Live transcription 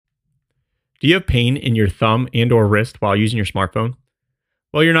Do you have pain in your thumb and or wrist while using your smartphone?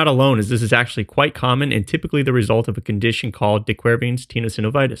 Well, you're not alone, as this is actually quite common and typically the result of a condition called de Quervain's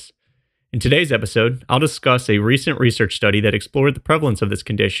tenosynovitis. In today's episode, I'll discuss a recent research study that explored the prevalence of this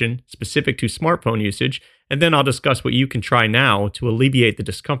condition specific to smartphone usage, and then I'll discuss what you can try now to alleviate the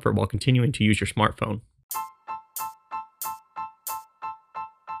discomfort while continuing to use your smartphone.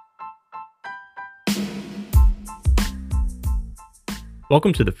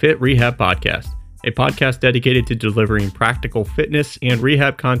 Welcome to the Fit Rehab Podcast, a podcast dedicated to delivering practical fitness and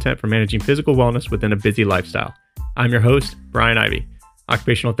rehab content for managing physical wellness within a busy lifestyle. I'm your host, Brian Ivy,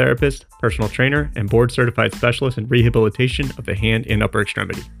 occupational therapist, personal trainer, and board-certified specialist in rehabilitation of the hand and upper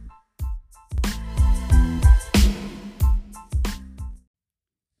extremity.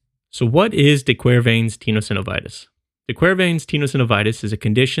 So what is de Quervain's tenosynovitis? De Quervain's tenosynovitis is a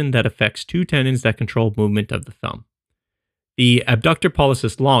condition that affects two tendons that control movement of the thumb. The abductor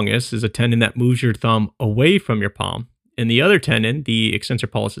pollicis longus is a tendon that moves your thumb away from your palm, and the other tendon, the extensor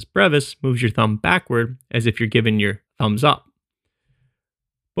pollicis brevis, moves your thumb backward as if you're giving your thumbs up.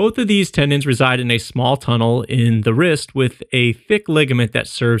 Both of these tendons reside in a small tunnel in the wrist with a thick ligament that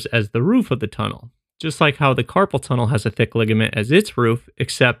serves as the roof of the tunnel, just like how the carpal tunnel has a thick ligament as its roof,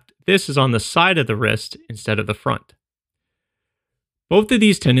 except this is on the side of the wrist instead of the front. Both of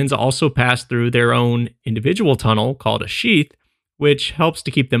these tendons also pass through their own individual tunnel called a sheath, which helps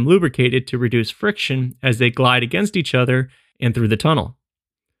to keep them lubricated to reduce friction as they glide against each other and through the tunnel.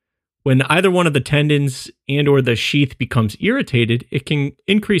 When either one of the tendons and or the sheath becomes irritated, it can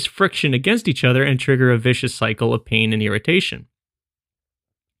increase friction against each other and trigger a vicious cycle of pain and irritation.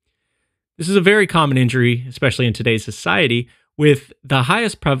 This is a very common injury, especially in today's society, with the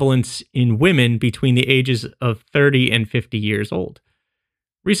highest prevalence in women between the ages of 30 and 50 years old.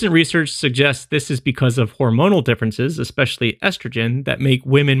 Recent research suggests this is because of hormonal differences, especially estrogen, that make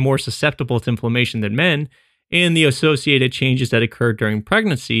women more susceptible to inflammation than men, and the associated changes that occur during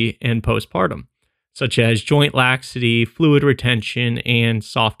pregnancy and postpartum, such as joint laxity, fluid retention, and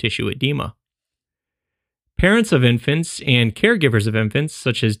soft tissue edema. Parents of infants and caregivers of infants,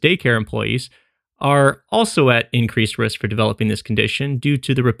 such as daycare employees, are also at increased risk for developing this condition due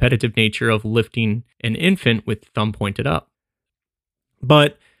to the repetitive nature of lifting an infant with thumb pointed up.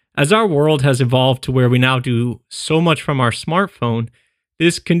 But as our world has evolved to where we now do so much from our smartphone,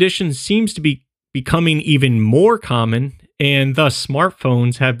 this condition seems to be becoming even more common, and thus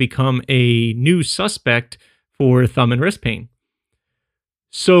smartphones have become a new suspect for thumb and wrist pain.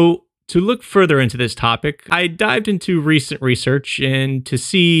 So to look further into this topic, I dived into recent research and to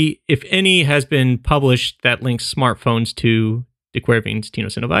see if any has been published that links smartphones to de Quervain's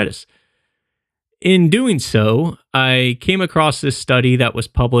tenosynovitis. In doing so, I came across this study that was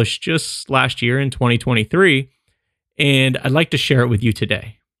published just last year in 2023, and I'd like to share it with you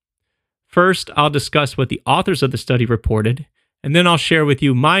today. First, I'll discuss what the authors of the study reported, and then I'll share with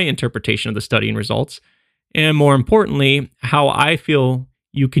you my interpretation of the study and results, and more importantly, how I feel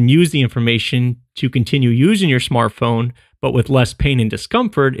you can use the information to continue using your smartphone, but with less pain and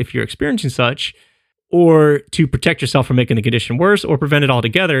discomfort if you're experiencing such, or to protect yourself from making the condition worse, or prevent it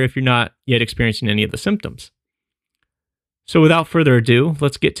altogether if you're not yet experiencing any of the symptoms. So without further ado,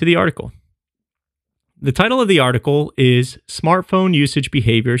 let's get to the article. The title of the article is Smartphone Usage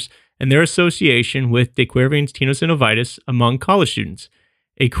Behaviors and Their Association with de Quervain's tenosynovitis Among College Students,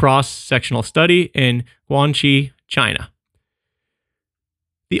 a cross-sectional study in Guangxi, China.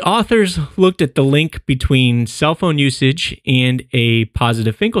 The authors looked at the link between cell phone usage and a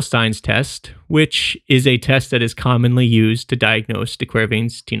positive Finkelstein's test, which is a test that is commonly used to diagnose de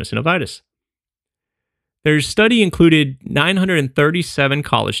Quervain's tenosynovitis. Their study included 937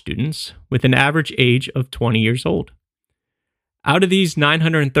 college students with an average age of 20 years old. Out of these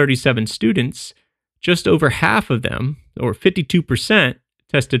 937 students, just over half of them, or 52%,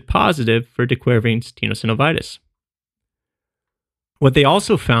 tested positive for de Quervain's tenosynovitis. What they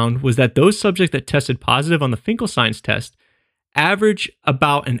also found was that those subjects that tested positive on the Finkelstein's test average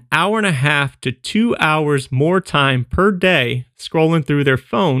about an hour and a half to 2 hours more time per day scrolling through their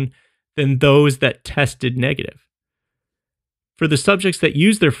phone than those that tested negative. For the subjects that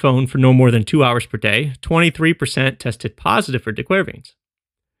used their phone for no more than 2 hours per day, 23% tested positive for de Quervain's.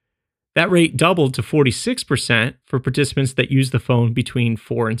 That rate doubled to 46% for participants that used the phone between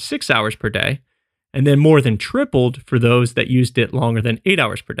 4 and 6 hours per day, and then more than tripled for those that used it longer than 8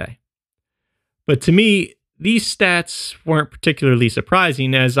 hours per day. But to me, these stats weren't particularly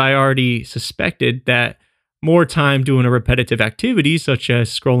surprising, as I already suspected that more time doing a repetitive activity, such as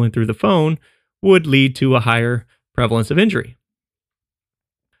scrolling through the phone, would lead to a higher prevalence of injury.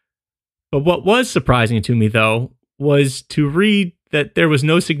 But what was surprising to me, though, was to read that there was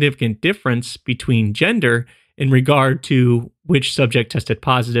no significant difference between gender in regard to which subject tested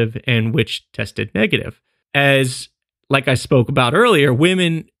positive and which tested negative. As, like I spoke about earlier,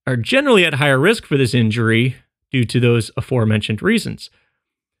 women are generally at higher risk for this injury due to those aforementioned reasons.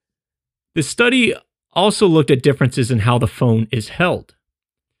 The study also looked at differences in how the phone is held.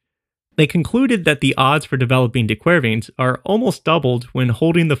 They concluded that the odds for developing de Quervains are almost doubled when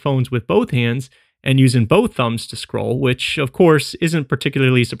holding the phones with both hands and using both thumbs to scroll, which of course isn't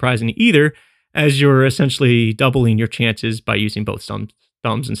particularly surprising either, as you're essentially doubling your chances by using both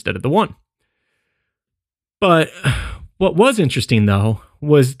thumbs instead of the one. But what was interesting, though,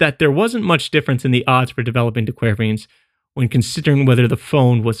 was that there wasn't much difference in the odds for developing de Quervains when considering whether the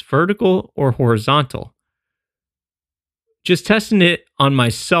phone was vertical or horizontal. Just testing it on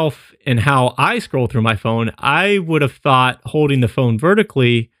myself and how I scroll through my phone, I would have thought holding the phone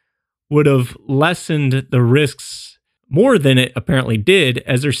vertically would have lessened the risks more than it apparently did,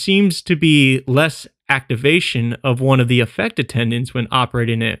 as there seems to be less activation of one of the affected tendons when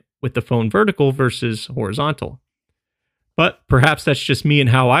operating it with the phone vertical versus horizontal. But perhaps that's just me and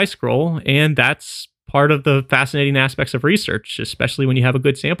how I scroll, and that's part of the fascinating aspects of research, especially when you have a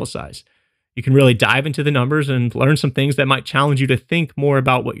good sample size. You can really dive into the numbers and learn some things that might challenge you to think more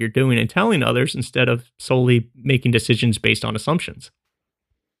about what you're doing and telling others instead of solely making decisions based on assumptions.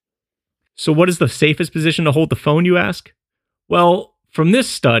 So what is the safest position to hold the phone, you ask? Well, from this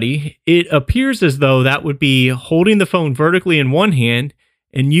study, it appears as though that would be holding the phone vertically in one hand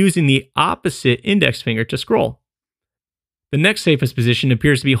and using the opposite index finger to scroll. The next safest position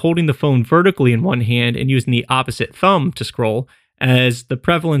appears to be holding the phone vertically in one hand and using the opposite thumb to scroll, as the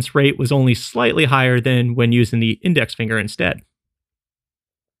prevalence rate was only slightly higher than when using the index finger instead.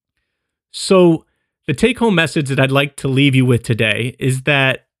 So the take-home message that I'd like to leave you with today is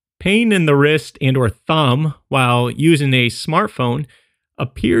that pain in the wrist and or thumb while using a smartphone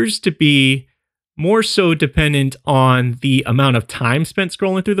appears to be more so dependent on the amount of time spent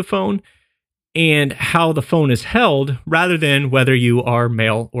scrolling through the phone and how the phone is held rather than whether you are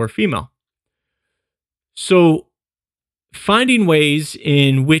male or female. So finding ways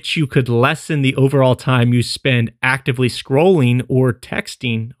in which you could lessen the overall time you spend actively scrolling or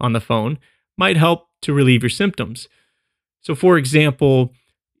texting on the phone might help to relieve your symptoms. So for example,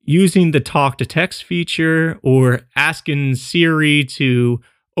 using the talk to text feature or asking Siri to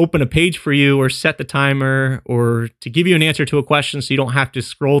open a page for you or set the timer or to give you an answer to a question so you don't have to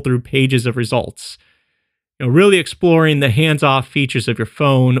scroll through pages of results. Really exploring the hands-off features of your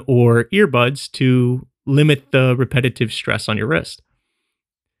phone or earbuds to limit the repetitive stress on your wrist.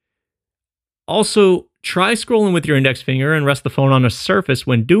 Also, try scrolling with your index finger and rest the phone on a surface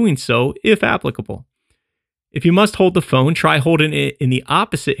when doing so, if applicable. If you must hold the phone, try holding it in the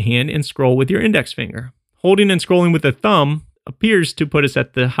opposite hand and scroll with your index finger. Holding and scrolling with the thumb appears to put us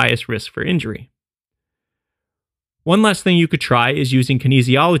at the highest risk for injury. One last thing you could try is using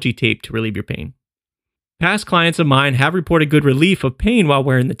kinesiology tape to relieve your pain. Past clients of mine have reported good relief of pain while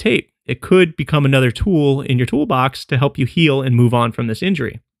wearing the tape. It could become another tool in your toolbox to help you heal and move on from this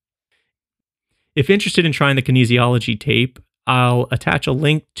injury. If interested in trying the kinesiology tape, I'll attach a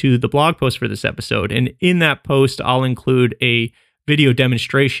link to the blog post for this episode, and in that post, I'll include a video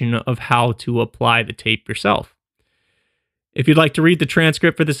demonstration of how to apply the tape yourself. If you'd like to read the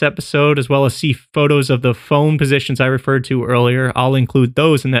transcript for this episode, as well as see photos of the phone positions I referred to earlier, I'll include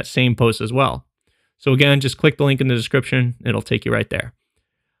those in that same post as well. So again, just click the link in the description. It'll take you right there.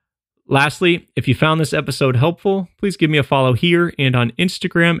 Lastly, if you found this episode helpful, please give me a follow here and on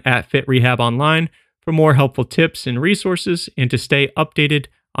Instagram at FitRehabOnline for more helpful tips and resources and to stay updated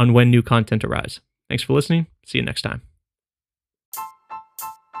on when new content arrives. Thanks for listening. See you next time.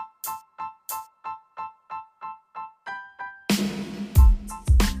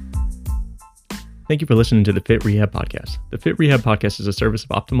 Thank you for listening to the Fit Rehab Podcast. The Fit Rehab Podcast is a service of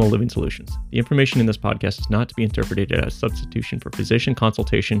Optimal Living Solutions. The information in this podcast is not to be interpreted as substitution for physician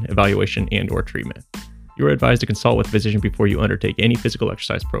consultation, evaluation, and/or treatment. You are advised to consult with a physician before you undertake any physical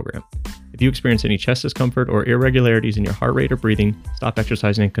exercise program. If you experience any chest discomfort or irregularities in your heart rate or breathing, stop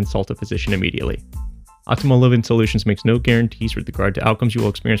exercising and consult a physician immediately. Optimal Living Solutions makes no guarantees with regard to outcomes you will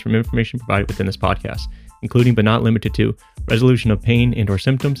experience from information provided within this podcast, including but not limited to resolution of pain and/or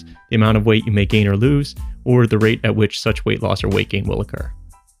symptoms, the amount of weight you may gain or lose, or the rate at which such weight loss or weight gain will occur.